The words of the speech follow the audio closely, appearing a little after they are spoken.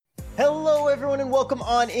Hello, everyone, and welcome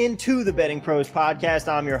on into the Betting Pros podcast.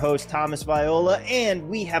 I'm your host, Thomas Viola, and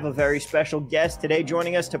we have a very special guest today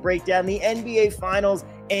joining us to break down the NBA Finals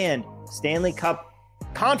and Stanley Cup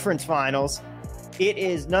Conference Finals. It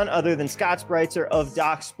is none other than Scott Spreitzer of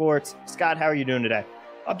Doc Sports. Scott, how are you doing today?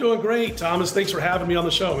 I'm doing great, Thomas. Thanks for having me on the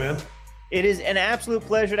show, man. It is an absolute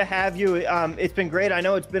pleasure to have you. It's been great. I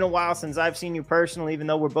know it's been a while since I've seen you personally, even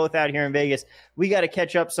though we're both out here in Vegas. We got to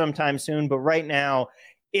catch up sometime soon, but right now,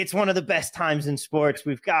 it's one of the best times in sports.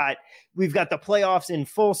 We've got the playoffs in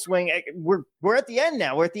full swing. We're at the end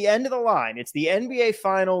now. We're at the end of the line. It's the NBA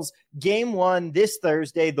Finals, Game 1 this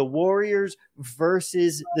Thursday, the Warriors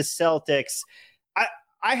versus the Celtics.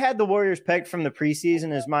 I had the Warriors pegged from the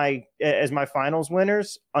preseason as my finals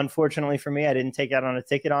winners. Unfortunately for me, I didn't take out on a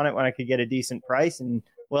ticket on it when I could get a decent price. And,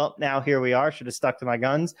 well, now here we are. Should have stuck to my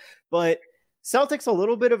guns. But Celtics a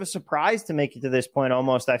little bit of a surprise to make it to this point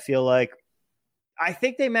almost, I feel like. I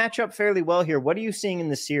think they match up fairly well here. What are you seeing in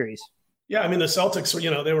the series? Yeah, I mean, the Celtics,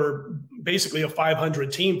 they were basically a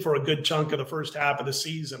 500 team for a good chunk of the first half of the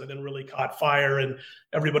season and then really caught fire. And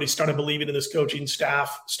everybody started believing in this coaching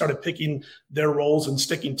staff, started picking their roles and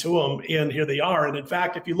sticking to them. And here they are. And in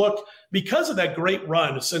fact, if you look, because of that great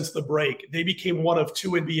run since the break, they became one of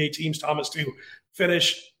two NBA teams, Thomas, to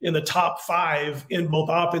finish in the top 5 in both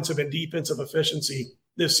offensive and defensive efficiency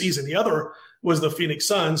this season. The other was the Phoenix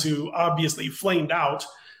Suns, who obviously flamed out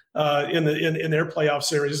in their playoff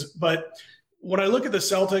series. But when I look at the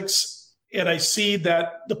Celtics and I see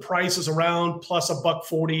that the price is around plus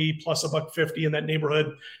 $140, plus $150 in that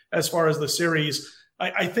neighborhood as far as the series,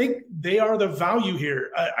 I think they are the value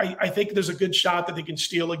here. I think there's a good shot that they can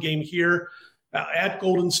steal a game here at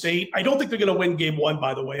Golden State. I don't think they're going to win Game 1,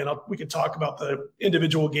 by the way, and we can talk about the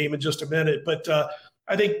individual game in just a minute. But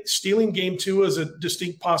I think stealing Game 2 is a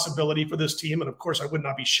distinct possibility for this team. And of course, I would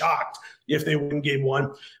not be shocked if they win Game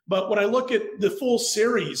 1. But when I look at the full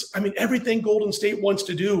series, I mean, everything Golden State wants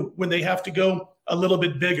to do when they have to go a little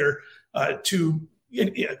bit bigger to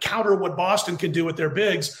counter what Boston can do with their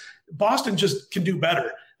bigs, Boston just can do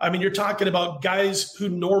better. I mean, you're talking about guys who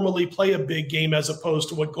normally play a big game as opposed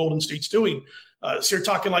to what Golden State's doing. So you're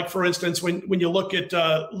talking like, for instance, when you look at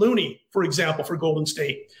Looney, for example, for Golden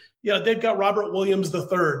State, they've got Robert Williams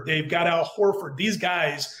III. They've got Al Horford. These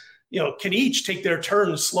guys, can each take their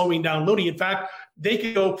turns slowing down Looney. In fact, they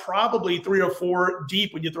could go probably 3 or 4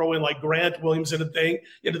 deep when you throw in like Grant Williams into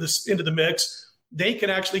the mix. They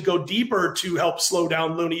can actually go deeper to help slow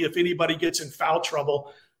down Looney if anybody gets in foul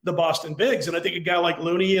trouble, the Boston Bigs. And I think a guy like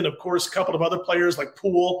Looney and, of course, a couple of other players like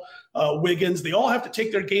Poole, Wiggins, they all have to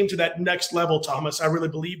take their game to that next level, Thomas. I really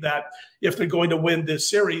believe that if they're going to win this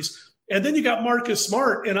series. And then you got Marcus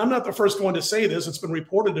Smart, and I'm not the first one to say this. It's been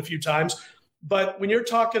reported a few times. But when you're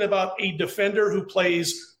talking about a defender who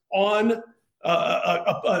plays on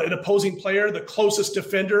an opposing player, the closest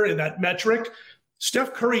defender in that metric,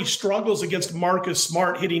 Steph Curry struggles against Marcus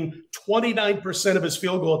Smart, hitting 29% of his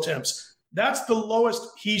field goal attempts. That's the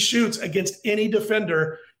lowest he shoots against any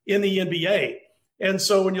defender in the NBA. And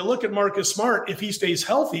so when you look at Marcus Smart, if he stays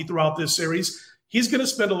healthy throughout this series, he's going to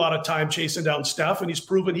spend a lot of time chasing down Steph, and he's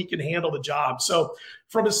proven he can handle the job. So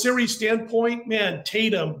from a series standpoint, man,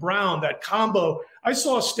 Tatum, Brown, that combo. I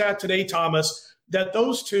saw a stat today, Thomas, that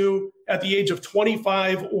those two at the age of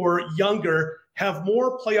 25 or younger have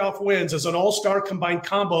more playoff wins as an all-star combined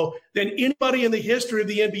combo than anybody in the history of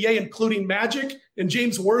the NBA, including Magic and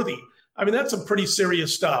James Worthy. I mean, that's some pretty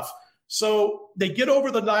serious stuff. So they get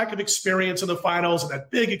over the lack of experience in the finals and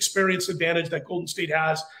that big experience advantage that Golden State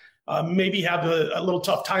has. Maybe have a little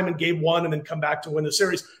tough time in Game 1 and then come back to win the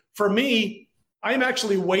series. For me, I'm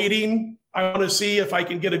actually waiting. I want to see if I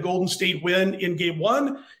can get a Golden State win in Game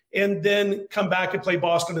 1 and then come back and play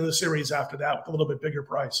Boston in the series after that with a little bit bigger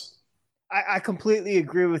price. I completely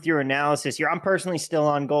agree with your analysis here. I'm personally still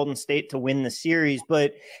on Golden State to win the series,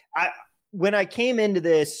 but when I came into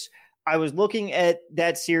this, I was looking at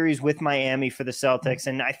that series with Miami for the Celtics,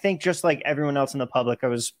 and I think just like everyone else in the public, I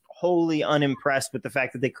was wholly unimpressed with the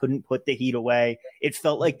fact that they couldn't put the Heat away. It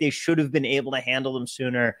felt like they should have been able to handle them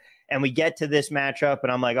sooner. And we get to this matchup,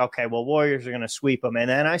 and I'm like, okay, well, Warriors are going to sweep them. And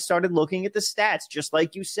then I started looking at the stats, just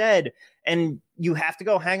like you said, and you have to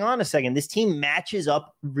go, hang on a second. This team matches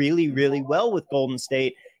up really, really well with Golden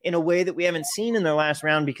State in a way that we haven't seen in their last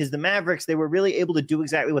round, because the Mavericks, they were really able to do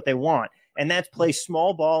exactly what they want, and that's play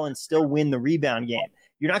small ball and still win the rebound game.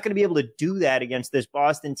 You're not going to be able to do that against this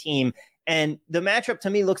Boston team. And the matchup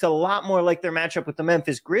to me looks a lot more like their matchup with the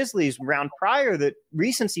Memphis Grizzlies round prior that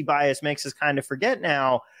recency bias makes us kind of forget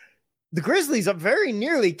now. The Grizzlies very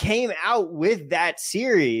nearly came out with that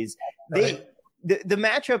series. the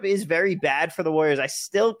matchup is very bad for the Warriors. I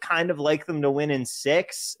still kind of like them to win in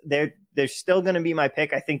 6. They're still going to be my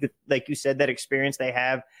pick. I think that, like you said, that experience they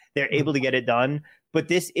have, they're able to get it done. But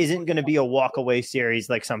this isn't going to be a walk-away series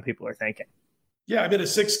like some people are thinking. Yeah, I've been a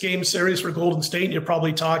 6-game series for Golden State, and you're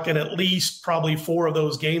probably talking at least probably 4 of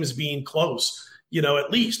those games being close.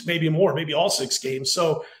 At least, maybe more, maybe all 6 games.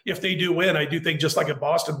 So if they do win, I do think just like if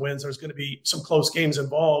Boston wins, there's going to be some close games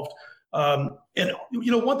involved. And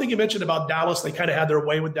one thing you mentioned about Dallas, they kind of had their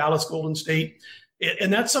way with Dallas Golden State.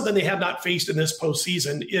 And that's something they have not faced in this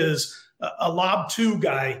postseason is a lob 2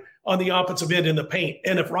 guy on the offensive end in the paint.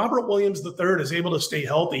 And if Robert Williams III is able to stay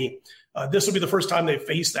healthy, this will be the first time they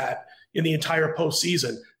face that in the entire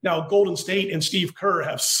postseason. Now, Golden State and Steve Kerr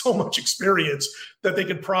have so much experience that they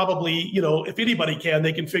could probably, if anybody can,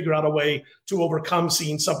 they can figure out a way to overcome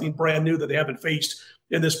seeing something brand new that they haven't faced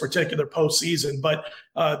in this particular postseason. But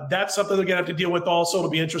that's something they're going to have to deal with also.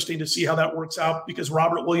 It'll be interesting to see how that works out because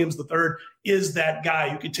Robert Williams III is that guy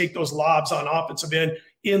who can take those lobs on offensive end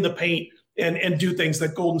in the paint and do things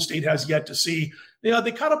that Golden State has yet to see.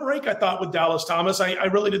 They caught a break, I thought, with Dallas, Thomas. I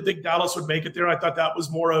really didn't think Dallas would make it there. I thought that was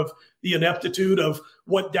more of the ineptitude of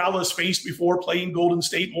what Dallas faced before playing Golden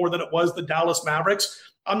State more than it was the Dallas Mavericks.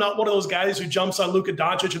 I'm not one of those guys who jumps on Luka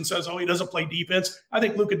Doncic and says, he doesn't play defense. I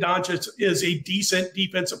think Luka Doncic is a decent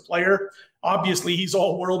defensive player. Obviously, he's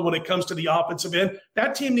all world when it comes to the offensive end.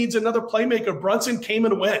 That team needs another playmaker. Brunson came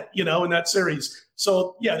and went, in that series.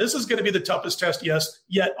 So, yeah, this is going to be the toughest test,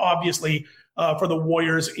 yet obviously for the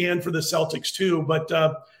Warriors and for the Celtics too. But,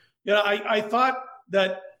 I thought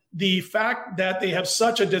that the fact that they have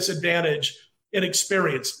such a disadvantage in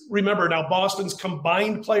experience. Remember, now Boston's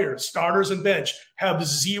combined players, starters and bench, have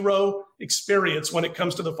 0 experience when it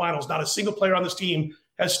comes to the finals. Not a single player on this team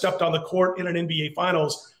has stepped on the court in an NBA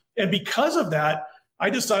Finals. And because of that, I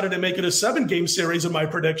decided to make it a 7-game series in my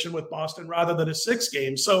prediction with Boston rather than a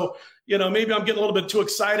 6-game. So, maybe I'm getting a little bit too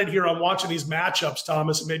excited here on watching these matchups,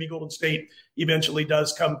 Thomas, and maybe Golden State eventually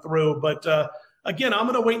does come through. But again, I'm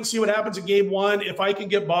going to wait and see what happens in game 1. If I can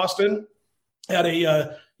get Boston at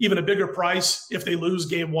even a bigger price, if they lose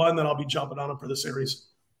game 1, then I'll be jumping on them for the series.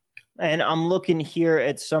 And I'm looking here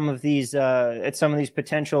at some of these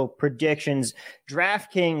potential predictions.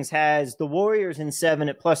 DraftKings has the Warriors in 7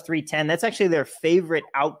 at plus 310. That's actually their favorite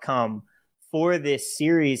outcome for this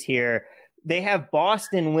series here. They have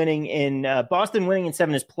Boston winning in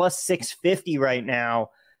 7 is plus 650 right now.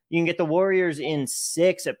 You can get the Warriors in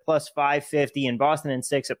 6 at plus 550 and Boston in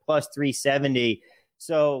 6 at plus 370.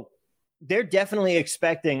 So they're definitely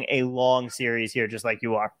expecting a long series here, just like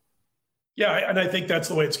you are. Yeah, and I think that's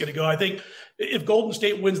the way it's going to go. I think if Golden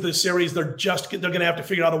State wins this series, they're going to have to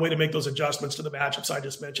figure out a way to make those adjustments to the matchups I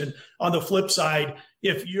just mentioned. On the flip side,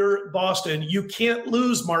 if you're Boston, you can't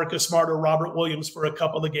lose Marcus Smart or Robert Williams for a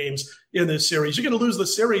couple of games in this series. You're going to lose the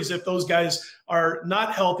series if those guys are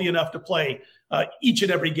not healthy enough to play each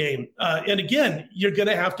and every game. And again, you're going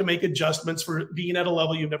to have to make adjustments for being at a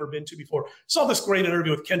level you've never been to before. Saw this great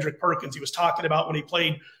interview with Kendrick Perkins. He was talking about when he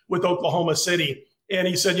played with Oklahoma City. And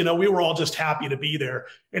he said, we were all just happy to be there.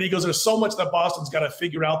 And he goes, there's so much that Boston's got to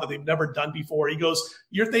figure out that they've never done before. He goes,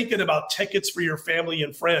 you're thinking about tickets for your family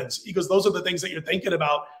and friends. He goes, those are the things that you're thinking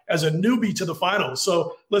about as a newbie to the finals.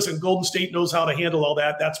 So listen, Golden State knows how to handle all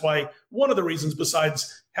that. That's why one of the reasons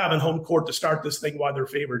besides having home court to start this thing, why they're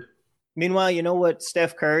favored. Meanwhile, you know what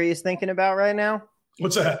Steph Curry is thinking about right now?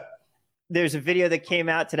 What's that? There's a video that came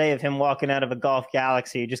out today of him walking out of a Golf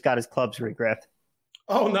Galaxy. He just got his clubs regripped.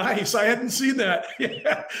 Oh, nice. I hadn't seen that.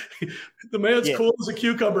 Yeah. The man's cool as a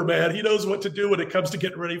cucumber, man. He knows what to do when it comes to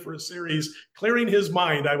getting ready for a series, clearing his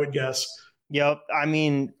mind, I would guess. Yep. I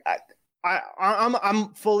mean,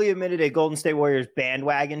 I'm fully admitted a Golden State Warriors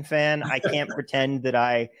bandwagon fan. I can't pretend that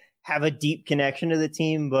I have a deep connection to the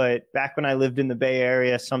team, but back when I lived in the Bay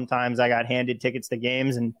Area, sometimes I got handed tickets to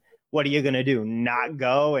games, and what are you going to do? Not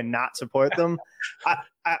go and not support them?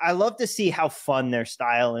 I love to see how fun their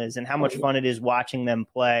style is and how much fun it is watching them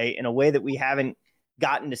play in a way that we haven't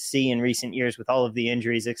gotten to see in recent years with all of the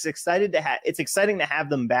injuries. It's exciting to have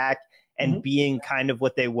them back and being kind of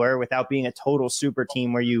what they were without being a total super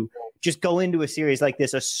team where you just go into a series like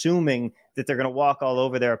this assuming that they're going to walk all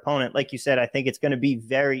over their opponent. Like you said, I think it's going to be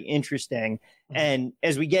very interesting. And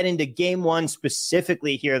as we get into game 1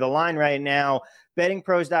 specifically here, the line right now,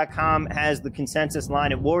 bettingpros.com has the consensus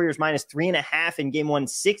line at Warriors minus 3.5 in game 1.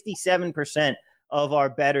 67% of our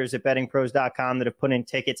bettors at bettingpros.com that have put in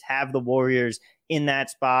tickets have the Warriors in that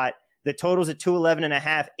spot. The total's at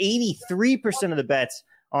 211.5. 83% of the bets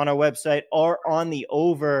on our website are on the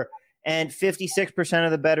over, and 56%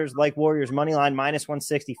 of the bettors like Warriors money line minus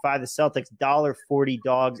 165. The Celtics $1.40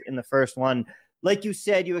 dogs in the first one. like you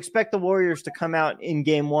said, you expect the Warriors to come out in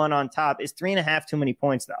game one on top. Is 3.5 too many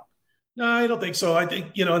points, though? No, I don't think so. I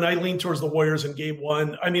think, and I lean towards the Warriors in game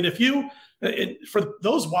one. I mean, for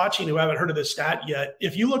those watching who haven't heard of this stat yet,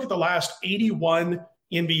 if you look at the last 81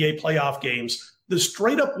 NBA playoff games, the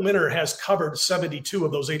straight up winner has covered 72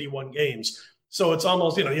 of those 81 games. So it's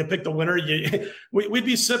almost, you pick the winner. We'd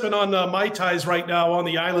be sipping on Mai Tais right now on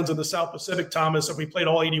the islands of the South Pacific, Thomas. If we played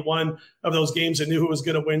all 81 of those games and knew who was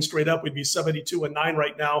going to win straight up, we'd be 72-9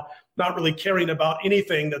 right now, not really caring about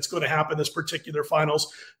anything that's going to happen this particular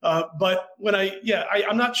finals. But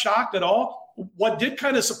I'm not shocked at all. What did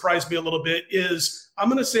kind of surprise me a little bit is I'm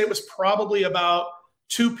going to say it was probably about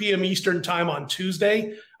 2 p.m. Eastern time on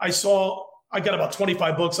Tuesday. I got about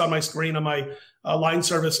 25 books on my screen on my line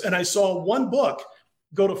service, and I saw one book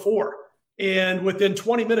go to 4. And within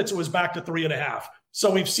 20 minutes, it was back to 3.5.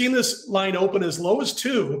 So we've seen this line open as low as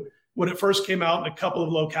 2 when it first came out in a couple of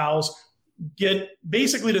locales, get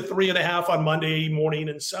basically to 3.5 on Monday morning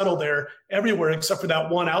and settle there everywhere except for that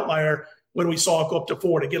one outlier when we saw it go up to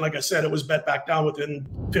 4. And again, like I said, it was bet back down within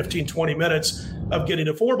 15, 20 minutes of getting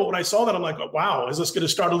to 4. But when I saw that, I'm like, wow, is this going to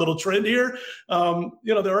start a little trend here?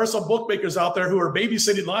 There are some bookmakers out there who are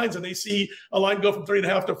babysitting lines and they see a line go from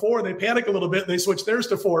 3.5 to 4 and they panic a little bit and they switch theirs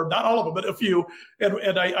to 4. Not all of them, but a few.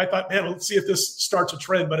 And I thought, man, let's see if this starts a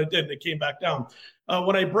trend, but it didn't. It came back down.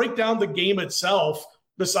 When I break down the game itself,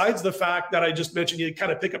 besides the fact that I just mentioned, you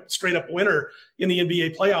kind of pick up straight up winner in the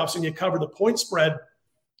NBA playoffs and you cover the point spread,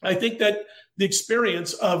 I think that the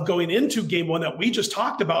experience of going into game one that we just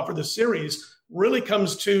talked about for the series really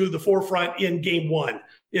comes to the forefront in game one.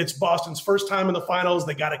 It's Boston's first time in the finals.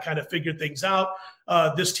 They got to kind of figure things out.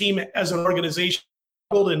 This team as an organization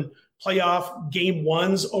in playoff game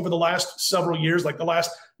ones over the last several years, like the last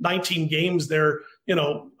 19 games, they're,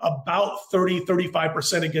 about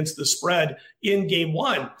 35% against the spread in game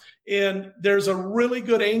one. And there's a really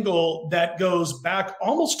good angle that goes back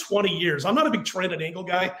almost 20 years. I'm not a big trend and angle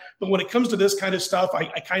guy, but when it comes to this kind of stuff, I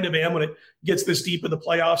kind of am when it gets this deep in the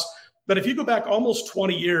playoffs. But if you go back almost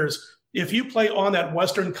 20 years, if you play on that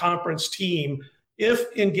Western Conference team, if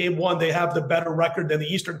in game one they have the better record than the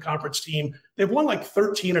Eastern Conference team, they've won like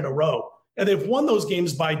 13 in a row. And they've won those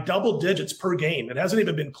games by double digits per game. It hasn't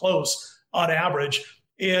even been close on average.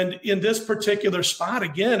 And in this particular spot,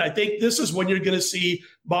 again, I think this is when you're going to see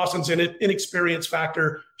Boston's inexperience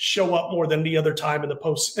factor show up more than any other time in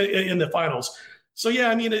the finals. So, yeah,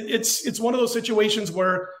 I mean, it's one of those situations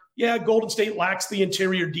where, Golden State lacks the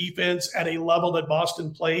interior defense at a level that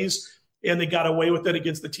Boston plays, and they got away with it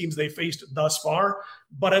against the teams they faced thus far.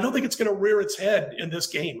 But I don't think it's going to rear its head in this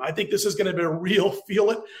game. I think this is going to be a real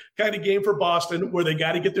feel-it kind of game for Boston where they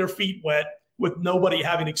got to get their feet wet with nobody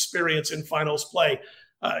having experience in finals play.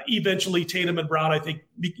 Eventually, Tatum and Brown, I think,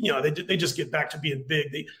 they just get back to being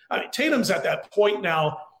big. Tatum's at that point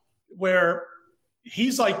now where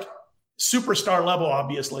he's like superstar level,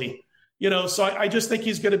 obviously. So I just think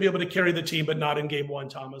he's going to be able to carry the team, but not in game one,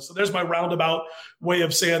 Thomas. So there's my roundabout way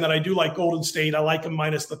of saying that I do like Golden State. I like them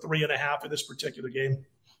minus the 3.5 in this particular game.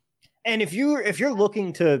 And if you're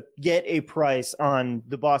looking to get a price on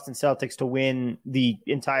the Boston Celtics to win the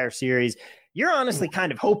entire series, you're honestly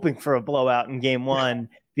kind of hoping for a blowout in game one,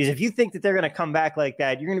 because if you think that they're going to come back like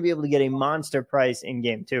that, you're going to be able to get a monster price in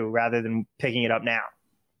game two rather than picking it up now.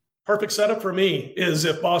 Perfect setup for me is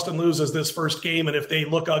if Boston loses this first game and if they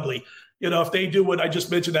look ugly. If they do what I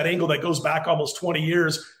just mentioned, that angle that goes back almost 20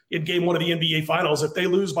 years in game one of the NBA Finals, if they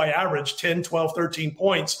lose by average 10, 12, 13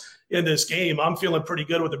 points in this game, I'm feeling pretty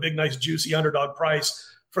good with a big, nice, juicy underdog price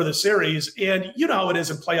for the series. And you know how it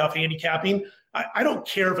is in playoff handicapping. I don't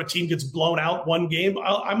care if a team gets blown out one game.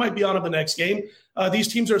 I might be on to the next game.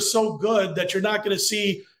 These teams are so good that you're not going to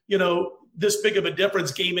see, this big of a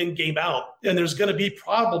difference game in, game out. And there's going to be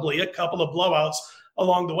probably a couple of blowouts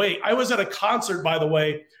along the way. I was at a concert, by the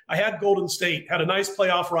way. I had Golden State, had a nice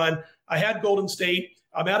playoff run. I had Golden State.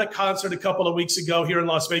 I'm at a concert a couple of weeks ago here in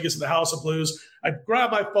Las Vegas at the House of Blues. I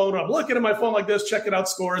grab my phone. I'm looking at my phone like this, checking out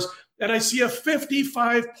scores. And I see a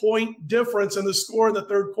 55-point difference in the score in the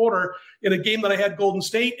third quarter in a game that I had Golden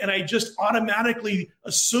State. And I just automatically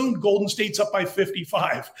assumed Golden State's up by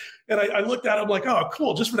 55. And I looked at it, I'm like, oh,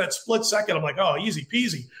 cool. Just for that split second, I'm like, oh, easy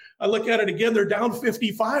peasy. I look at it again, they're down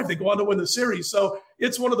 55. They go on to win the series. So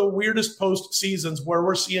it's one of the weirdest post seasons where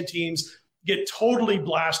we're seeing teams get totally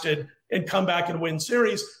blasted and come back and win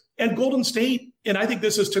series. And Golden State, and I think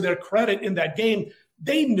this is to their credit in that game,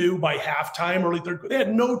 they knew by halftime, early third, they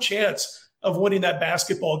had no chance of winning that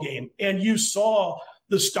basketball game. And you saw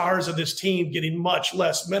the stars of this team getting much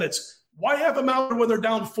less minutes. Why have them out when they're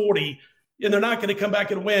down 40 and they're not going to come back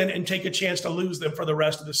and win and take a chance to lose them for the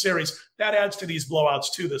rest of the series? That adds to these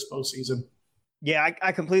blowouts too this postseason. Yeah,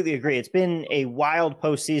 I completely agree. It's been a wild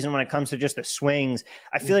postseason when it comes to just the swings.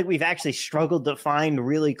 I feel like we've actually struggled to find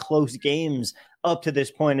really close games up to this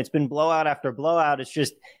point. It's been blowout after blowout. It's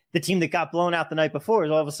just the team that got blown out the night before is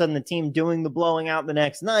all of a sudden the team doing the blowing out the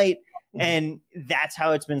next night. And that's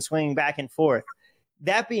how it's been swinging back and forth.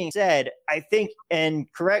 That being said, I think,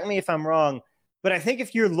 and correct me if I'm wrong, but I think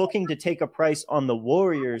if you're looking to take a price on the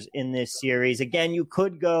Warriors in this series, again, you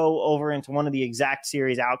could go over into one of the exact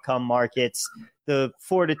series outcome markets. The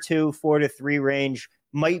 4-2, 4-3 range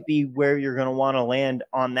might be where you're going to want to land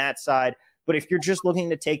on that side. But if you're just looking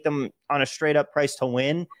to take them on a straight up price to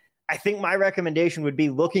win, I think my recommendation would be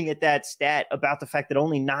looking at that stat about the fact that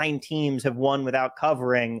only 9 teams have won without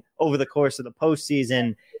covering over the course of the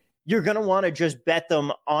postseason. You're going to want to just bet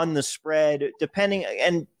them on the spread,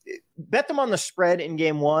 and bet them on the spread in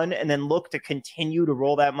game one, and then look to continue to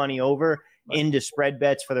roll that money over into spread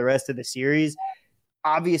bets for the rest of the series.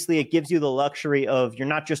 Obviously, it gives you the luxury of you're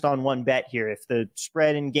not just on one bet here. If the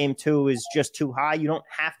spread in game two is just too high, you don't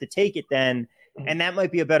have to take it then. And that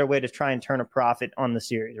might be a better way to try and turn a profit on the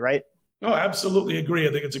series, right? Oh, absolutely agree.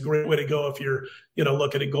 I think it's a great way to go if you're,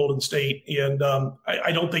 looking at Golden State. And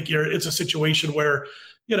I don't think it's a situation where,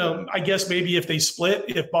 I guess maybe if they split,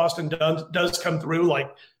 if Boston does come through, like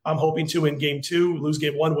I'm hoping to in game two, lose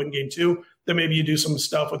game one, win game two, then maybe you do some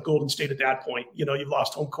stuff with Golden State at that point. You've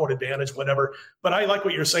lost home court advantage, whatever. But I like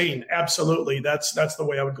what you're saying. Absolutely. That's the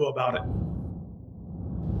way I would go about it.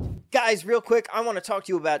 Guys, real quick, I want to talk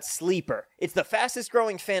to you about Sleeper. It's the fastest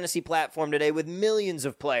growing fantasy platform today with millions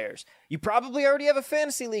of players. You probably already have a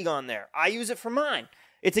fantasy league on there. I use it for mine.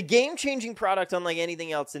 It's a game-changing product unlike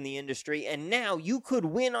anything else in the industry, and now you could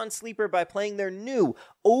win on Sleeper by playing their new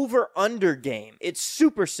over-under game. It's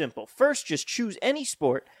super simple. First, just choose any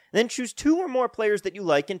sport, then choose 2 or more players that you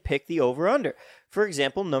like and pick the over-under. For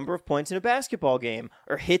example, number of points in a basketball game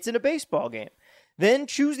or hits in a baseball game. Then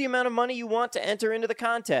choose the amount of money you want to enter into the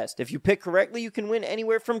contest. If you pick correctly, you can win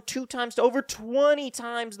anywhere from 2 times to over 20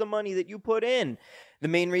 times the money that you put in. The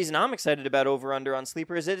main reason I'm excited about Over Under on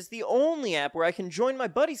Sleeper is that it's the only app where I can join my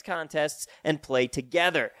buddies' contests and play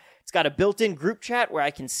together. It's got a built-in group chat where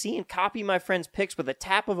I can see and copy my friends' picks with a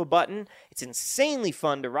tap of a button. It's insanely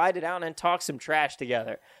fun to ride it out and talk some trash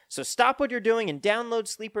together. So stop what you're doing and download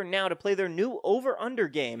Sleeper now to play their new Over-Under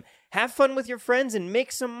game. Have fun with your friends and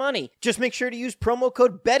make some money. Just make sure to use promo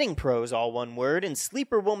code BettingPros, all one word, and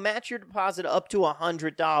Sleeper will match your deposit up to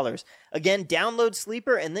 $100. Again, download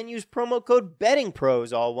Sleeper and then use promo code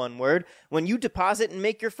BettingPros, all one word, when you deposit and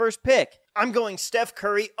make your first pick. I'm going Steph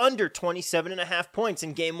Curry under 27.5 points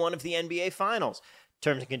in Game 1 of the NBA Finals.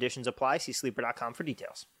 Terms and conditions apply. See Sleeper.com for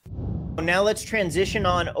details. Now let's transition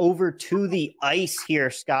on over to the ice here,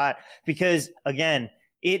 Scott, because, again,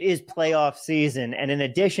 it is playoff season. And in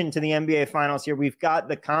addition to the NBA Finals here, we've got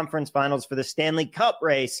the conference finals for the Stanley Cup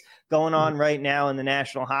race going on right now in the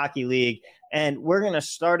National Hockey League. And we're going to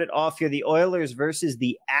start it off here. The Oilers versus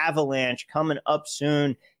the Avalanche coming up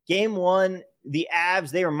soon. Game 1, the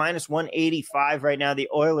Avs, they are minus 185 right now. The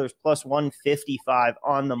Oilers plus 155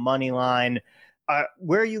 on the money line.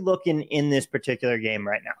 Where are you looking in this particular game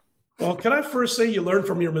right now? Well, can I first say you learn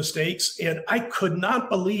from your mistakes? And I could not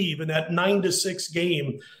believe in that 9-6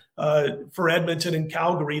 game for Edmonton and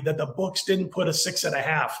Calgary that the books didn't put a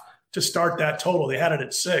 6.5 to start that total. They had it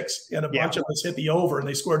at 6, and a bunch of us hit the over, and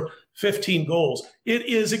they scored 15 goals. It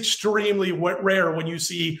is extremely rare when you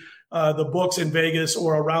see the books in Vegas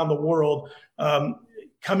or around the world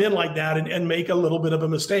come in like that and make a little bit of a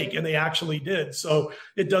mistake. And they actually did. So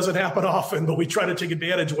it doesn't happen often, but we try to take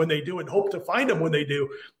advantage when they do and hope to find them when they do.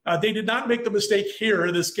 They did not make the mistake here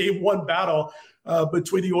in this Game 1 battle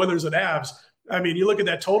between the Oilers and Avs. I mean, you look at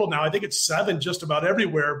that total now, I think it's 7 just about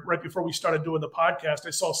everywhere. Right before we started doing the podcast,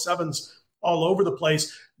 I saw 7s all over the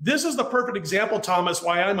place. This is the perfect example, Thomas,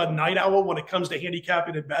 why I'm a night owl when it comes to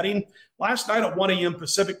handicapping and betting. Last night at 1 a.m.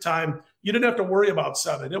 Pacific time, you didn't have to worry about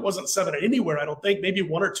 7. It wasn't 7 anywhere, I don't think. Maybe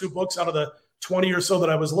 1 or 2 books out of the 20 or so that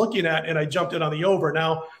I was looking at, and I jumped in on the over.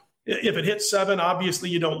 Now, if it hits 7, obviously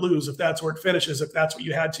you don't lose if that's where it finishes, if that's what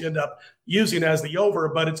you had to end up using as the over.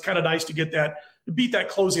 But it's kind of nice to get that, beat that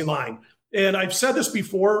closing line. And I've said this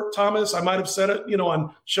before, Thomas. I might have said it,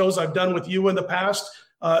 on shows I've done with you in the past,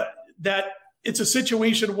 that it's a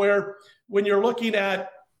situation where when you're looking at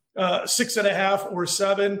 6.5 or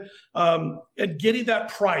 7 and getting that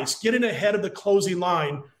price, getting ahead of the closing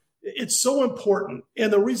line, it's so important.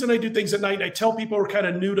 And the reason I do things at night, and I tell people who are kind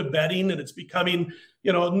of new to betting, and it's becoming,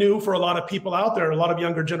 new for a lot of people out there, a lot of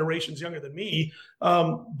younger generations, younger than me.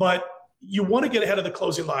 But you want to get ahead of the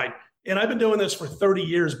closing line. And I've been doing this for 30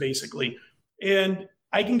 years, basically. And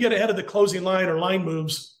I can get ahead of the closing line or line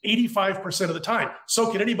moves 85% of the time.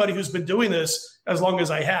 So can anybody who's been doing this as long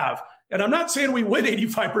as I have. And I'm not saying we win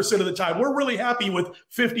 85% of the time. We're really happy with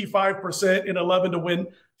 55% and 11 to win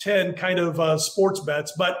 10 kind of sports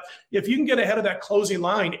bets. But if you can get ahead of that closing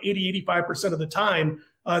line 85% of the time,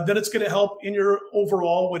 then it's going to help in your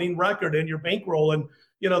overall winning record and your bankroll. And,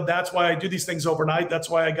 that's why I do these things overnight. That's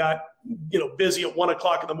why I got, busy at 1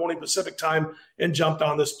 o'clock in the morning Pacific time and jumped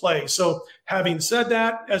on this play. So having said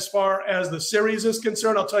that, as far as the series is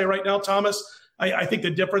concerned, I'll tell you right now, Thomas, I think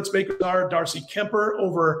the difference makers are Darcy Kemper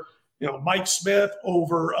over, Mike Smith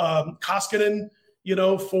over Koskinen,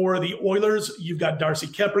 for the Oilers. You've got Darcy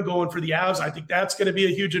Kemper going for the Avs. I think that's going to be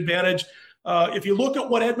a huge advantage. If you look at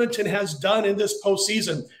what Edmonton has done in this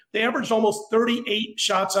postseason, they averaged almost 38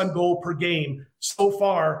 shots on goal per game so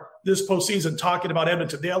far this postseason, talking about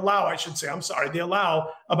Edmonton. They allow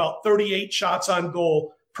about 38 shots on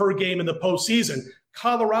goal per game in the postseason.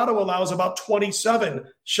 Colorado allows about 27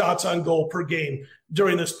 shots on goal per game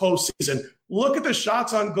during this postseason. Look at the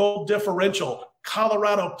shots on goal differential.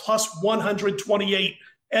 Colorado plus 128,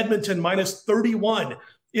 Edmonton minus 31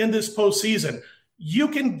 in this postseason. You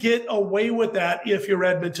can get away with that if you're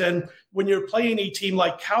Edmonton. When you're playing a team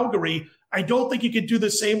like Calgary, I don't think you can do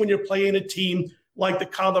the same when you're playing a team like the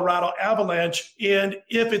Colorado Avalanche. And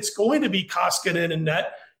if it's going to be Koskinen in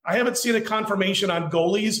net, I haven't seen a confirmation on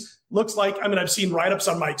goalies. Looks like, I've seen write-ups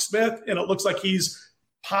on Mike Smith, and it looks like he's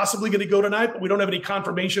possibly going to go tonight, but we don't have any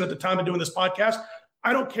confirmation at the time of doing this podcast.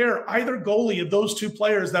 I don't care. Either goalie of those two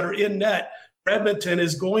players that are in net, Edmonton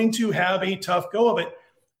is going to have a tough go of it.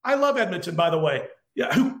 I love Edmonton, by the way.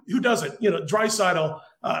 Yeah, who doesn't? Draisaitl,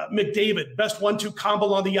 McDavid, best 1-2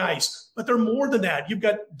 combo on the ice. But they're more than that. You've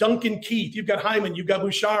got Duncan Keith, you've got Hyman, you've got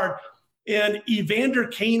Bouchard, and Evander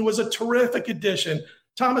Kane was a terrific addition.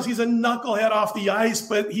 Thomas, he's a knucklehead off the ice,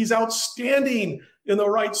 but he's outstanding in the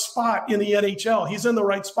right spot in the NHL. He's in the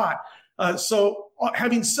right spot. So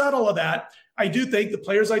having said all of that, I do think the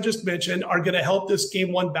players I just mentioned are going to help this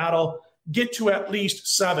game one battle get to at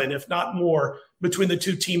least 7, if not more, between the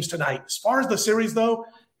two teams tonight. As far as the series, though,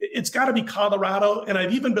 it's got to be Colorado. And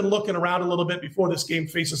I've even been looking around a little bit before this game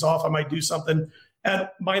faces off. I might do something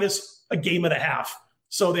at minus a game and a half.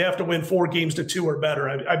 So they have to win 4 games to 2 or better.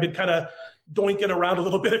 I've been kind of doinking around a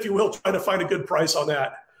little bit, if you will, trying to find a good price on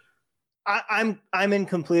that. I'm in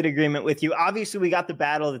complete agreement with you. Obviously, we got the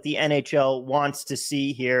battle that the NHL wants to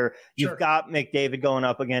see here. You've got McDavid going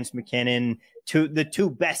up against McKinnon, the two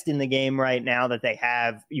best in the game right now that they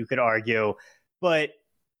have, you could argue. But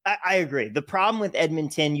I agree. The problem with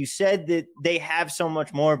Edmonton, you said that they have so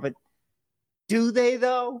much more, but do they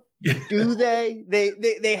though? Do they?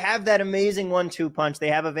 They have that amazing 1-2 punch. They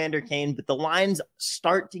have Evander Kane, but the lines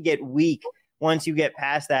start to get weak once you get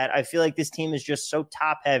past that. I feel like this team is just so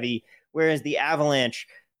top heavy, whereas the Avalanche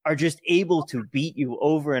are just able to beat you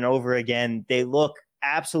over and over again. They look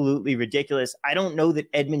absolutely ridiculous. I don't know that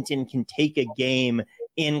Edmonton can take a game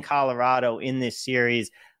in Colorado in this series.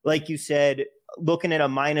 Like you said, looking at a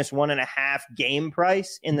minus 1.5 game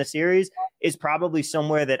price in the series is probably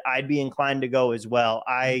somewhere that I'd be inclined to go as well.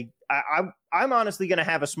 I'm honestly going to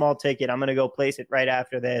have a small ticket. I'm going to go place it right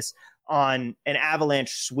after this on an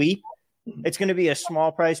Avalanche sweep. It's going to be a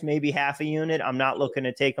small price, maybe half a unit. I'm not looking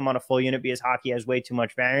to take them on a full unit because hockey has way too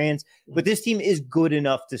much variance. But this team is good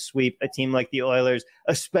enough to sweep a team like the Oilers,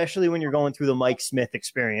 especially when you're going through the Mike Smith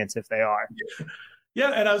experience, if they are.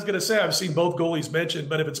 Yeah, and I was going to say, I've seen both goalies mentioned,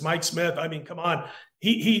 but if it's Mike Smith, come on.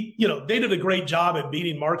 He they did a great job at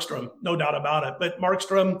beating Markstrom, no doubt about it. But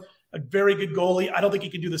Markstrom, a very good goalie. I don't think he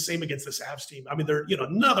can do the same against this Avs team. They're,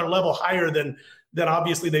 another level higher than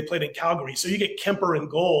obviously they played in Calgary. So you get Kemper in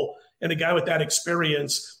goal and a guy with that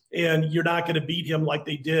experience, and you're not going to beat him like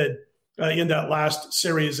they did in that last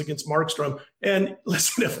series against Markstrom. And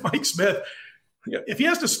listen, if Mike Smith, if he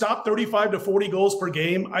has to stop 35 to 40 goals per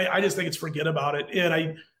game, I just think it's forget about it.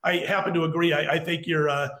 And I happen to agree. I think your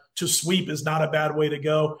to sweep is not a bad way to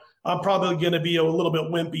go. I'm probably going to be a little bit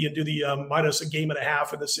wimpy and do the minus a game and a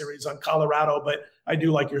half in the series on Colorado, but I do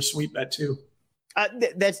like your sweep bet too.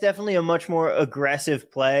 That's definitely a much more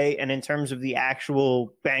aggressive play. And in terms of the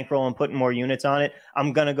actual bankroll and putting more units on it,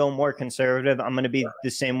 I'm going to go more conservative. I'm going to be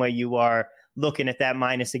the same way you are, looking at that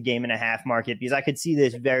minus a game and a half market, because I could see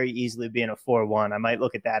this very easily being a 4-1. I might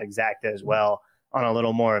look at that exact as well on a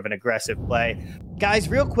little more of an aggressive play. Guys,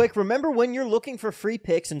 real quick, remember when you're looking for free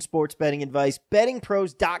picks and sports betting advice,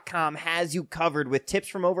 bettingpros.com has you covered with tips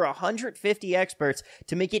from over 150 experts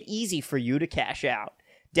to make it easy for you to cash out.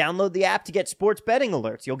 Download the app to get sports betting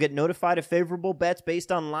alerts. You'll get notified of favorable bets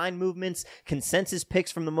based on line movements, consensus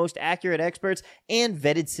picks from the most accurate experts, and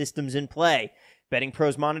vetted systems in play. Betting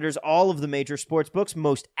Pros monitors all of the major sportsbooks,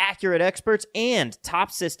 most accurate experts, and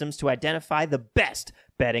top systems to identify the best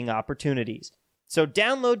betting opportunities. So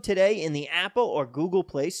download today in the Apple or Google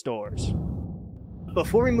Play stores.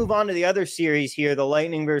 Before we move on to the other series here, the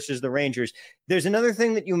Lightning versus the Rangers, there's another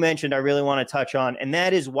thing that you mentioned I really want to touch on, and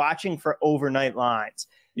that is watching for overnight lines.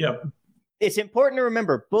 Yep. It's important to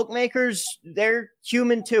remember, bookmakers, they're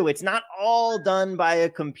human too. It's not all done by a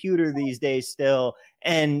computer these days still.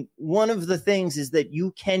 And one of the things is that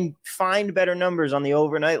you can find better numbers on the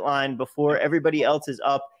overnight line before everybody else is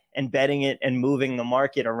up and betting it and moving the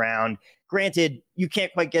market around. Granted, you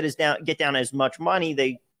can't quite get down as much money.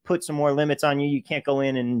 They put some more limits on you. You can't go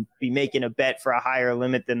in and be making a bet for a higher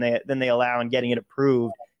limit than they allow and getting it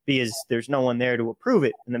approved, because there's no one there to approve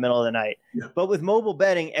it in the middle of the night. Yeah. But with mobile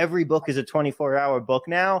betting, every book is a 24-hour book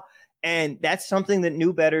now. And that's something that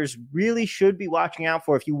new bettors really should be watching out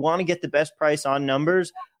for. If you want to get the best price on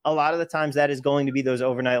numbers, a lot of the times that is going to be those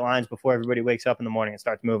overnight lines before everybody wakes up in the morning and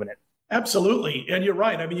starts moving it. Absolutely. And you're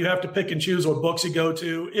right. I mean, you have to pick and choose what books you go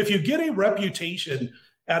to. If you get a reputation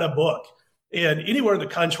at a book, and anywhere in the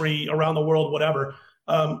country, around the world, whatever,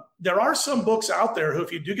 there are some books out there who,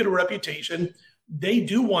 if you do get a reputation, they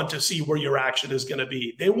do want to see where your action is going to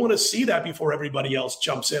be. They want to see that before everybody else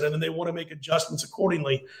jumps in, and then they want to make adjustments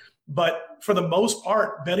accordingly. But for the most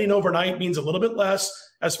part, betting overnight means a little bit less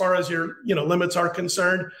as far as your limits are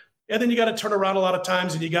concerned. And then you got to turn around a lot of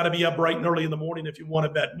times, and you got to be up bright and early in the morning if you want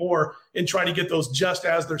to bet more and try to get those just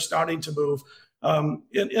as they're starting to move.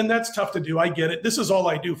 And that's tough to do. I get it. This is all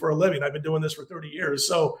I do for a living. I've been doing this for 30 years.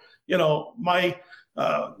 So, my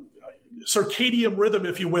circadian rhythm,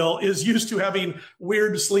 if you will, is used to having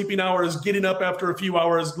weird sleeping hours, getting up after a few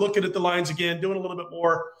hours, looking at the lines again, doing a little bit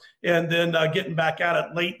more, and then getting back at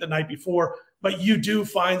it late the night before. But you do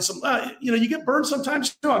find some, you get burned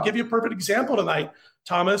sometimes too. I'll give you a perfect example tonight,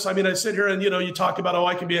 Thomas. I mean, I sit here and, you talk about,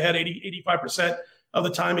 I can be ahead 85% of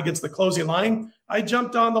the time against the closing line. I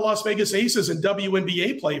jumped on the Las Vegas Aces in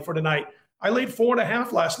WNBA play for tonight. I laid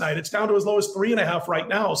 4.5 last night. It's down to as low as 3.5 right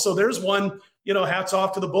now. So there's one, hats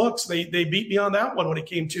off to the books. They beat me on that one when it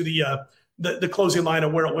came to the closing line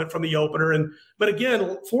of where it went from the opener. But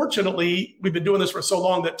again, fortunately, we've been doing this for so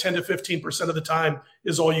long that 10 to 15% of the time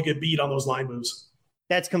is all you get beat on those line moves.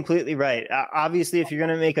 That's completely right. Obviously, if you're going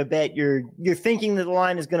to make a bet, you're thinking that the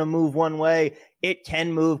line is going to move one way. It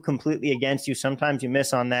can move completely against you. Sometimes you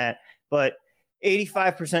miss on that. But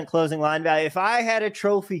 85% closing line value. If I had a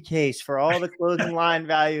trophy case for all the closing line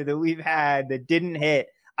value that we've had that didn't hit,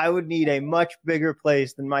 I would need a much bigger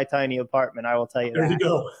place than my tiny apartment. I will tell you that. There you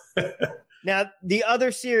go. Now, the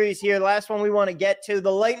other series here, last one we want to get to,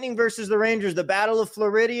 the Lightning versus the Rangers, the battle of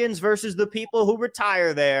Floridians versus the people who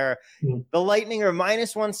retire there. Mm-hmm. The Lightning are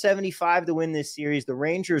minus 175 to win this series. The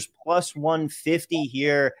Rangers plus 150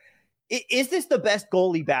 here. Is this the best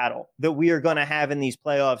goalie battle that we are going to have in these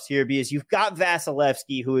playoffs here? Because you've got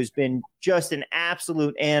Vasilevsky, who has been just an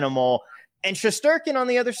absolute animal, and Shesterkin on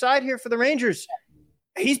the other side here for the Rangers.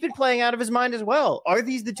 He's been playing out of his mind as well. Are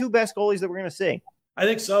these the two best goalies that we're going to see? I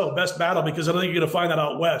think so. Best battle, because I don't think you're going to find that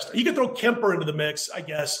out west. You can throw Kemper into the mix, I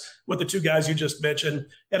guess, with the two guys you just mentioned.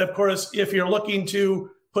 And of course, if you're looking to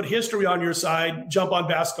put history on your side, jump on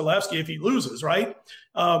Vasilevsky if he loses, right?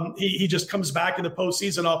 He just comes back in the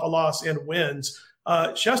postseason off a loss and wins.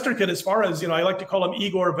 Shesterkin, as far as, I like to call him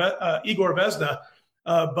Igor Vezina,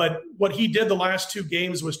 but what he did the last two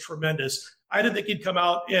games was tremendous. I didn't think he'd come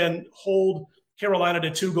out and hold Carolina to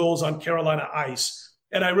 2 goals on Carolina ice.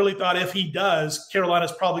 And I really thought if he does,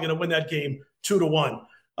 Carolina's probably going to win that game 2-1.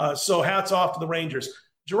 So hats off to the Rangers.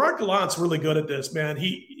 Gerard Gallant's really good at this, man.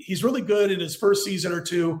 He's really good in his first season or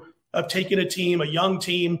two of taking a young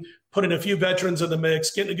team, putting a few veterans in the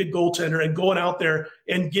mix, getting a good goaltender, and going out there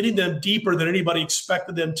and getting them deeper than anybody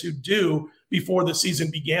expected them to do before the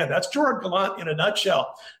season began. That's Gerard Gallant in a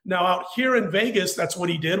nutshell. Now, out here in Vegas, that's what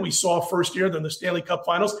he did. We saw first year, then the Stanley Cup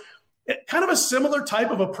Finals. Kind of a similar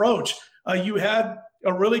type of approach. You had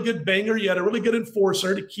a really good banger. You had a really good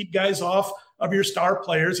enforcer to keep guys off of your star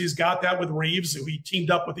players. He's got that with Reeves, who he teamed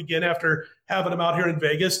up with again after having him out here in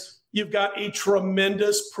Vegas. You've got a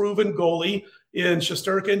tremendous proven goalie in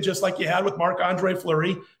Shesterkin, just like you had with Marc-Andre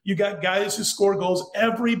Fleury. You got guys who score goals.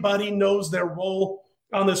 Everybody knows their role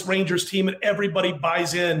on this Rangers team, and everybody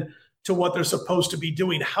buys in to what they're supposed to be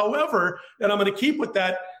doing. However, and I'm going to keep with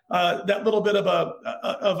that little bit of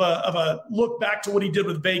a look back to what he did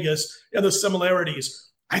with Vegas and the similarities.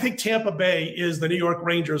 I think Tampa Bay is the New York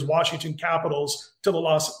Rangers, Washington Capitals to the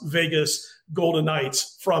Las Vegas Golden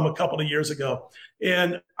Knights from a couple of years ago.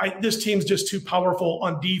 And this team's just too powerful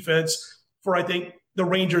on defense for, I think, the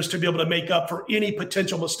Rangers to be able to make up for any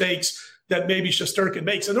potential mistakes that maybe Shesterkin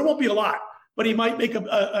makes. And there won't be a lot. but he might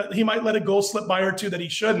he might let a goal slip by or two that he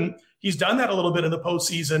shouldn't. He's done that a little bit in the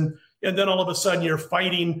postseason, and then all of a sudden you're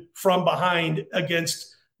fighting from behind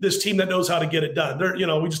against this team that knows how to get it done.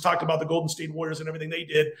 We just talked about the Golden State Warriors and everything they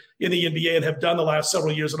did in the NBA and have done the last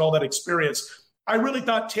several years and all that experience. I really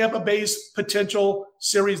thought Tampa Bay's potential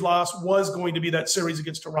series loss was going to be that series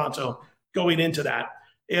against Toronto going into that.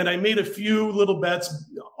 And I made a few little bets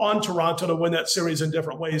on Toronto to win that series in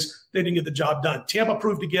different ways. They didn't get the job done. Tampa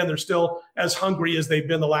proved again they're still as hungry as they've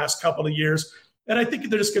been the last couple of years. And I think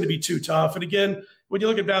they're just going to be too tough. And again, when you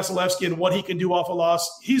look at Vasilevsky and what he can do off a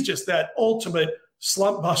loss, he's just that ultimate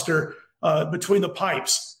slump buster between the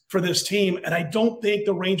pipes for this team. And I don't think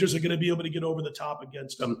the Rangers are going to be able to get over the top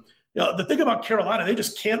against them. The thing about Carolina, they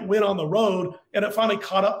just can't win on the road, and it finally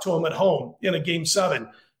caught up to them at home in a Game 7.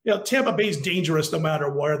 Tampa Bay's dangerous no matter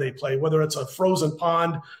where they play, whether it's a frozen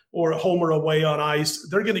pond or a home or away on ice.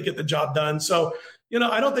 They're going to get the job done. So,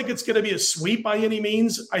 I don't think it's going to be a sweep by any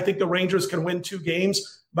means. I think the Rangers can win 2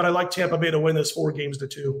 games, but I like Tampa Bay to win this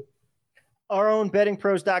 4-2. Our own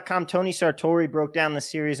bettingpros.com, Tony Sartori broke down the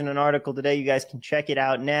series in an article today. You guys can check it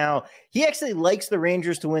out now. He actually likes the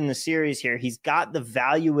Rangers to win the series here. He's got the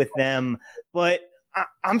value with them, but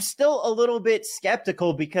I'm still a little bit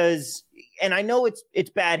skeptical because, and I know it's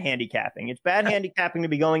bad handicapping. It's bad handicapping to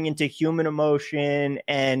be going into human emotion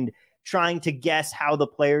and trying to guess how the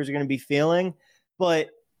players are going to be feeling, but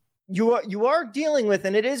you are dealing with,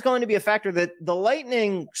 and it is going to be a factor that the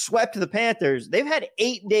Lightning swept the Panthers. They've had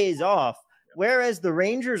 8 days off. Whereas the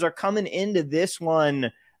Rangers are coming into this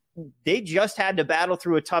one, they just had to battle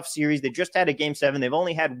through a tough series. They just had a Game 7. They've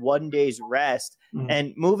only had 1 day's rest.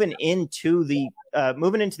 And moving into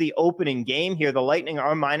the opening game here, the Lightning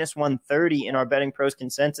are minus 130 in our Betting Pros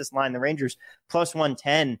consensus line. The Rangers plus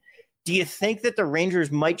 110. Do you think that the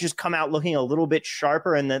Rangers might just come out looking a little bit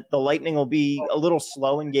sharper and that the Lightning will be a little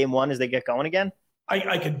slow in Game 1 as they get going again?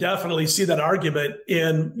 I could definitely see that argument.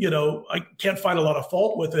 And, I can't find a lot of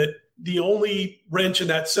fault with it. The only wrench in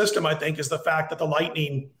that system, I think, is the fact that the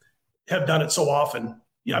Lightning have done it so often.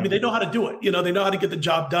 They know how to do it. They know how to get the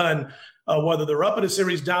job done, whether they're up in a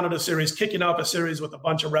series, down in a series, kicking off a series with a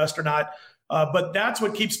bunch of rest or not. But that's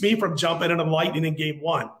what keeps me from jumping into the Lightning in Game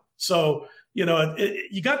 1. So,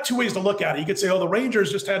 you got 2 ways to look at it. You could say, the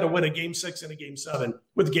Rangers just had to win a Game 6 and a Game 7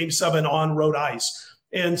 with Game 7 on road ice.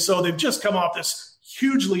 And so they've just come off this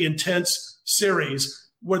hugely intense series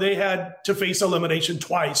where they had to face elimination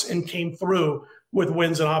twice and came through with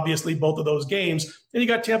wins in obviously both of those games. And you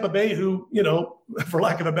got Tampa Bay who, for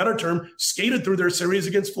lack of a better term, skated through their series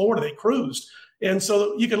against Florida. They cruised. And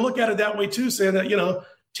so you can look at it that way too, saying that,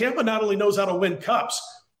 Tampa not only knows how to win cups,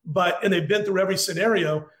 and they've been through every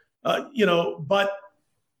scenario, but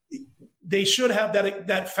they should have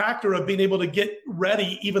that factor of being able to get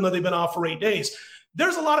ready even though they've been off for 8 days.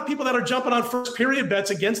 There's a lot of people that are jumping on first period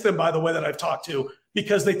bets against them, by the way, that I've talked to,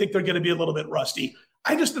 because they think they're going to be a little bit rusty.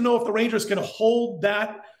 I just don't know if the Rangers can hold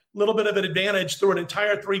that little bit of an advantage through an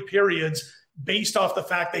entire 3 periods based off the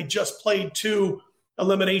fact they just played 2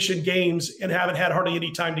 elimination games and haven't had hardly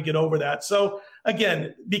any time to get over that. So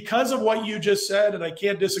again, because of what you just said, and I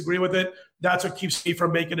can't disagree with it, that's what keeps me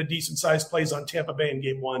from making a decent sized plays on Tampa Bay in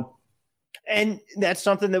Game 1. And that's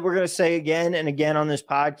something that we're going to say again and again on this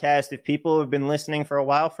podcast. If people have been listening for a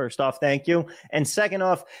while, first off, thank you. And second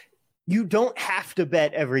off, you don't have to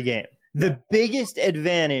bet every game. The biggest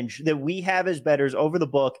advantage that we have as bettors over the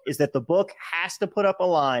book is that the book has to put up a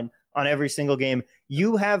line on every single game.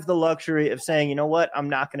 You have the luxury of saying, you know what, I'm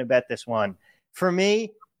not going to bet this one. For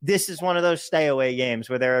me, this is one of those stay away games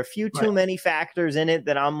where there are a few too many factors in it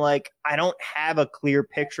that I'm like, I don't have a clear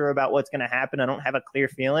picture about what's going to happen. I don't have a clear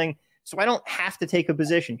feeling. So I don't have to take a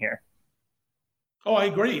position here. Oh, I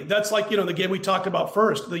agree. That's like, the game we talked about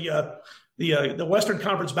first, the Western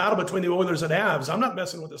Conference battle between the Oilers and Avs. I'm not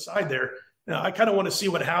messing with the side there. I kind of want to see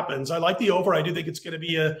what happens. I like the over. I do think it's going to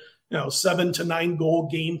be a 7 to 9 goal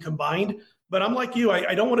game combined. But I'm like you.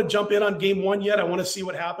 I don't want to jump in on Game 1 yet. I want to see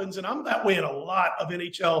what happens. And I'm that way in a lot of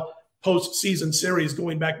NHL postseason series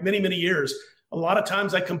going back many, many years. A lot of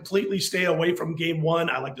times I completely stay away from Game 1.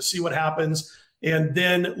 I like to see what happens and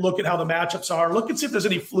then look at how the matchups are. Look and see if there's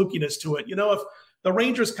any flukiness to it. If the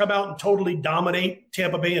Rangers come out and totally dominate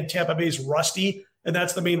Tampa Bay and Tampa Bay's rusty, and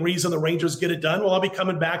that's the main reason the Rangers get it done, well, I'll be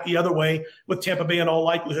coming back the other way with Tampa Bay in all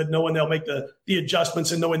likelihood, knowing they'll make the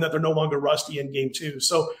adjustments and knowing that they're no longer rusty in Game 2.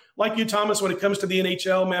 So like you, Thomas, when it comes to the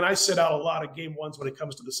NHL, man, I sit out a lot of Game 1s when it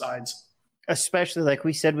comes to the sides. Especially like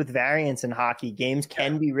we said with variance in hockey, games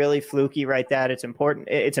can be really fluky right that. It's important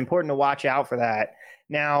to watch out for that.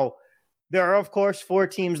 Now, there are, of course, 4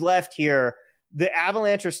 teams left here. The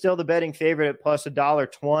Avalanche are still the betting favorite at plus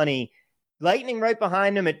 $1.20. Lightning right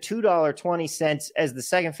behind them at $2.20 as the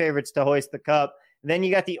second favorites to hoist the cup. Then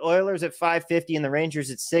you got the Oilers at $5.50 and the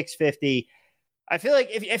Rangers at $6.50. I feel like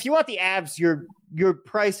if you want the Avs, your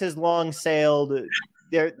price has long sailed.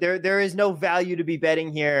 There is no value to be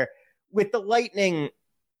betting here. With the Lightning,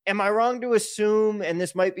 am I wrong to assume, and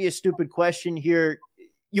this might be a stupid question here,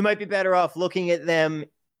 you might be better off looking at them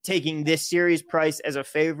taking this series price as a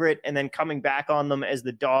favorite and then coming back on them as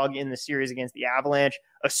the dog in the series against the Avalanche,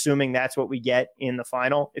 assuming that's what we get in the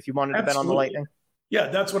final, if you wanted to bet on the Lightning? Yeah,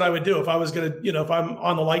 that's what I would do. If I was going to, if I'm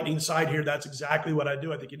on the Lightning side here, that's exactly what I'd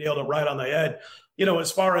do. I think you nailed it right on the head.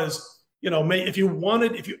 As far as, if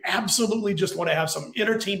you absolutely just want to have some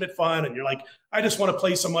entertainment fun and you're like, I just want to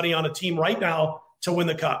play some money on a team right now to win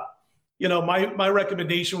the cup. My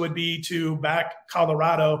recommendation would be to back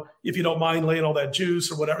Colorado if you don't mind laying all that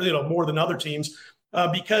juice or whatever, more than other teams,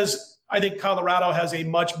 because I think Colorado has a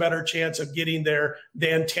much better chance of getting there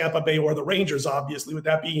than Tampa Bay or the Rangers, obviously, with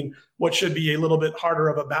that being what should be a little bit harder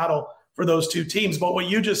of a battle for those two teams. But what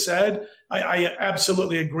you just said, I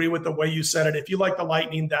absolutely agree with the way you said it. If you like the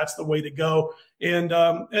Lightning, that's the way to go. And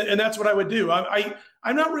that's what I would do.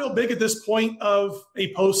 I'm not real big at this point of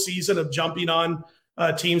a postseason of jumping on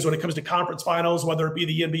teams when it comes to conference finals, whether it be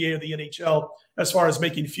the NBA or the NHL, as far as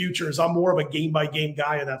making futures. I'm more of a game-by-game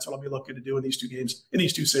guy, and that's what I'll be looking to do in these two games, in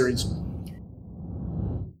these two series.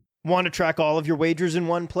 Want to track all of your wagers in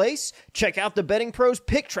one place? Check out the Betting Pros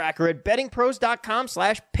Pick Tracker at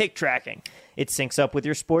bettingpros.com/pick tracking. It syncs up with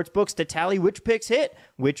your sports books to tally which picks hit,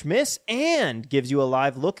 which miss, and gives you a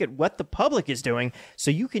live look at what the public is doing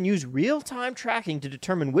so you can use real-time tracking to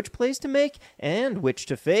determine which plays to make and which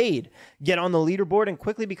to fade. Get on the leaderboard and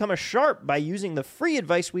quickly become a sharp by using the free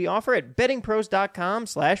advice we offer at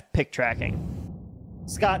bettingpros.com/pick tracking.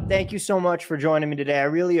 Scott, thank you so much for joining me today. I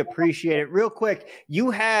really appreciate it. Real quick, you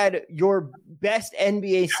had your best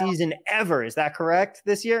NBA season ever. Is that correct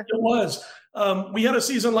this year? It was. We had a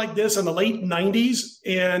season like this in the late 90s,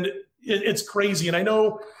 and it's crazy. And I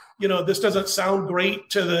know, this doesn't sound great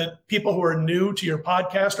to the people who are new to your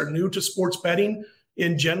podcast or new to sports betting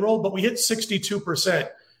in general, but we hit 62%.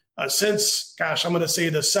 Since, I'm going to say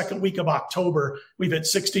the second week of October, we've hit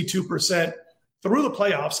 62%. Through the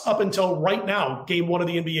playoffs up until right now, game one of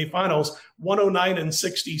the NBA Finals, 109 and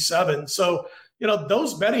 67. So,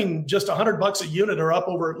 those betting just $100 a unit are up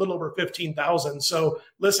over a little over 15,000. So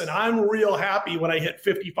listen, I'm real happy when I hit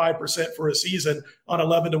 55% for a season on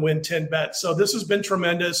 11 to win 10 bets. So this has been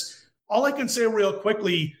tremendous. All I can say real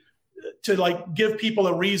quickly to give people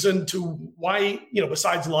a reason to why,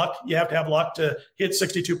 besides luck, you have to have luck to hit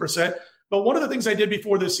 62%. But one of the things I did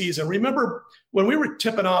before this season, remember when we were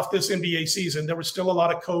tipping off this NBA season, there was still a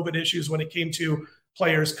lot of COVID issues when it came to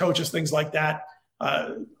players, coaches, things like that,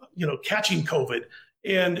 catching COVID.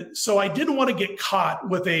 And so I didn't want to get caught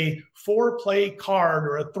with a 4-play card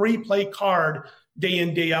or a 3-play card day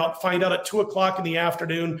in, day out, find out at 2:00 in the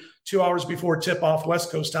afternoon, 2 hours before tip-off West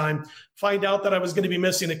Coast time, find out that I was going to be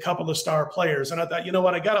missing a couple of star players. And I thought,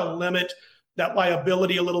 I got to limit that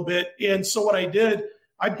liability a little bit. And so what I did,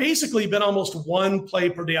 I've basically been almost 1 play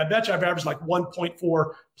per day. I bet you I've averaged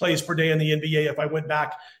 1.4 plays per day in the NBA if I went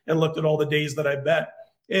back and looked at all the days that I bet.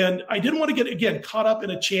 And I didn't want to get, again, caught up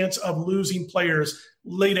in a chance of losing players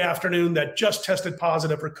late afternoon that just tested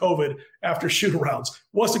positive for COVID after shoot-arounds.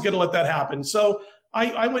 Wasn't going to let that happen. So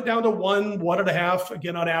I went down to 1.5,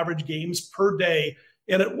 again, on average games per day,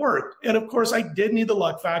 and it worked. And, of course, I did need the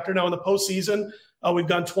luck factor. Now, in the postseason, we've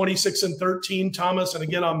gone 26-13, Thomas. And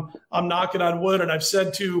again, I'm knocking on wood. And I've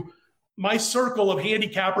said to my circle of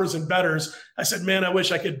handicappers and bettors, I said, man, I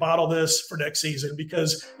wish I could bottle this for next season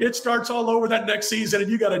because it starts all over that next season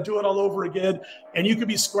and you got to do it all over again. And you could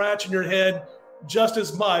be scratching your head just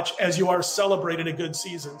as much as you are celebrating a good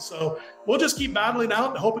season. So we'll just keep battling out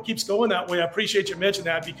and hope it keeps going that way. I appreciate you mentioning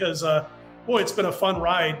that because, it's been a fun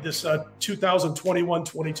ride, this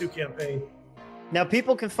 2021-22 campaign. Now,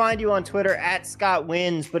 people can find you on Twitter at Scott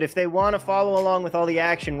Wins, but if they want to follow along with all the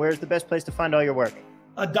action, where's the best place to find all your work?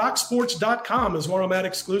 DocSports.com is where I'm at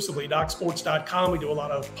exclusively. DocSports.com. We do a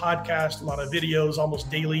lot of podcasts, a lot of videos,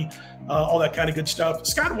 almost daily, all that kind of good stuff.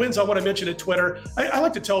 Scott Wins, I want to mention at Twitter. I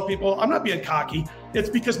like to tell people I'm not being cocky. It's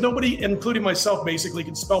because nobody, including myself, basically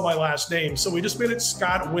can spell my last name. So we just made it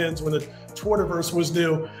Scott Wins when the Twitterverse was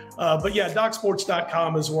new. But yeah,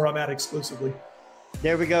 DocSports.com is where I'm at exclusively.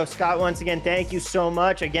 There we go. Scott, once again, thank you so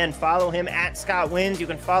much. Again, follow him at Scott Wins. You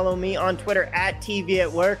can follow me on Twitter at TV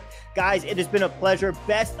at Work. Guys, it has been a pleasure.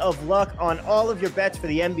 Best of luck on all of your bets for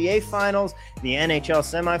the NBA Finals, the NHL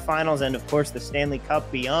semifinals, and of course the Stanley Cup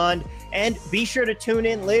beyond. And be sure to tune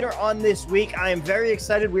in later on this week. I am very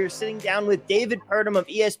excited. We are sitting down with David Purdom of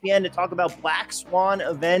ESPN to talk about Black Swan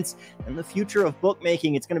events and the future of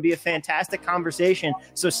bookmaking. It's going to be a fantastic conversation.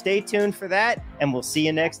 So stay tuned for that, and we'll see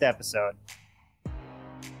you next episode.